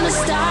time the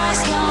stars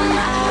come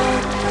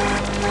out.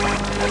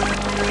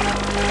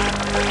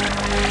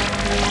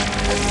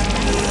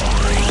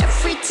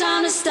 Every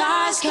time the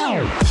stars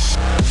come out.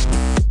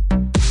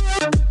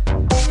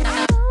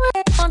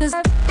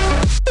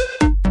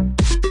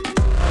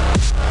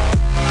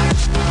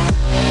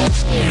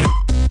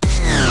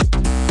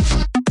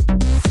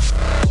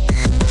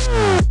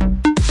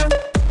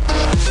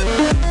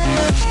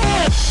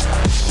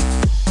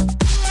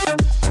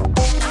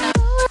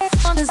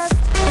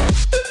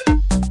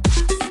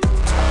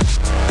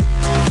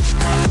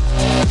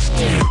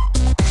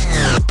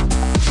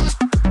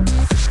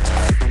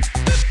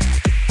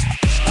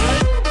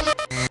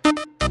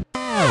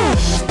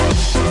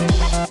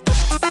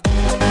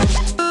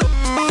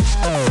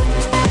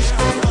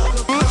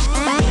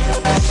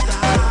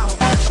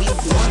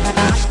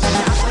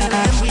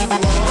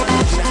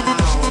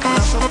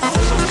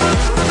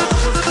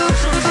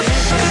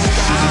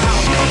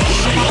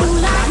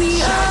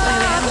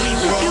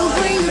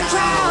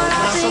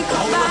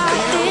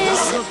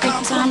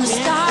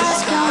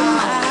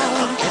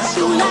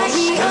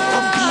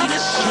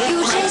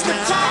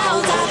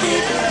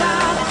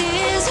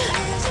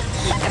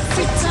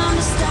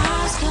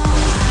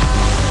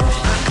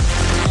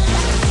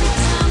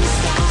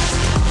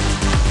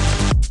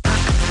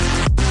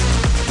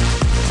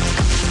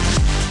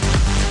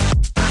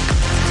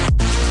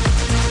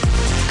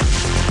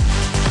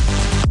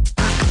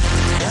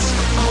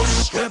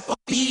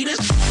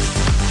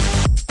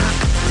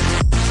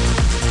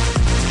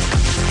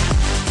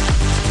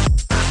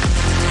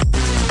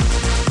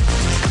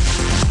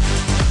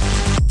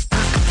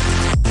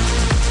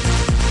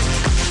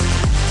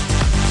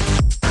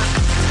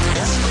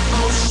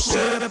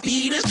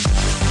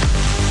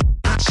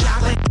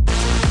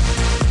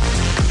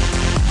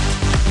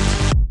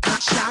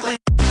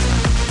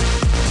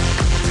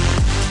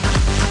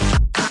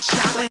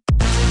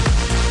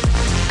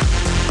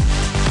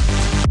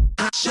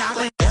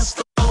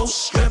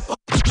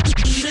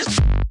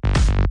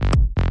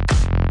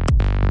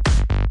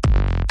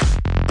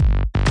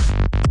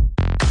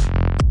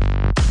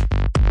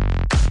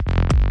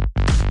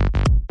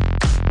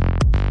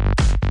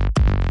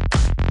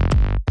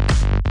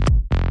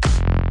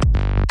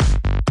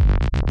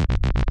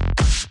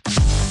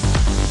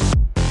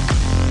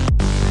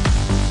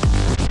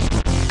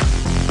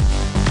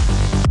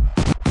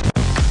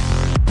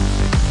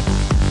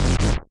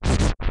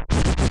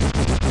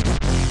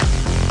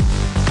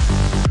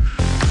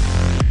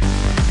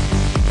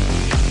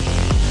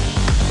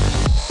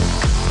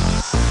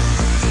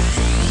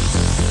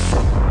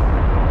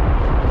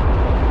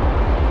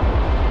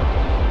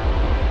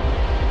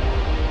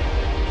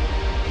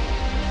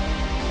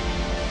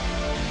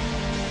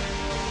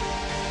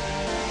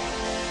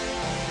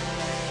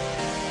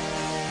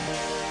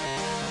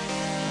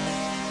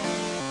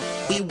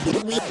 We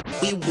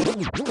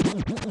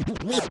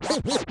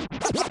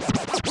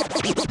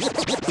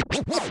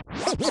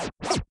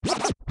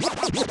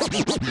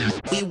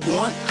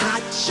want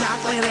hot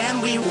chocolate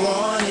and we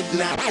want it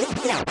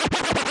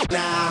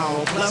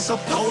now. Plus a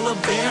polar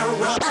bear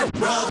rug,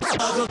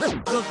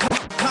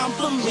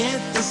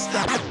 compliment the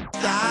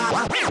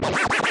style.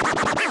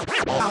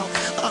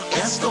 A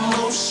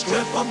Eskimo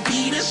stripper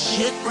beat the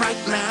shit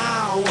right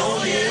now.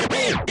 Oh yeah,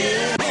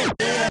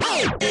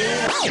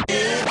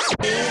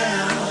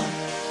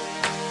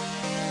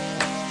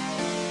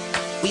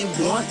 We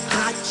want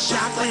hot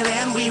chocolate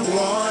and we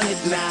want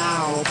it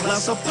now.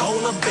 Plus a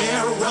polar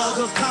bear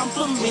rug,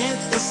 compliment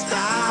the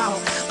style.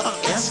 A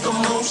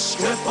Eskimo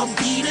stripper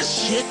beat the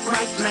shit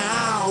right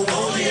now.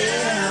 Oh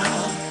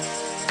yeah.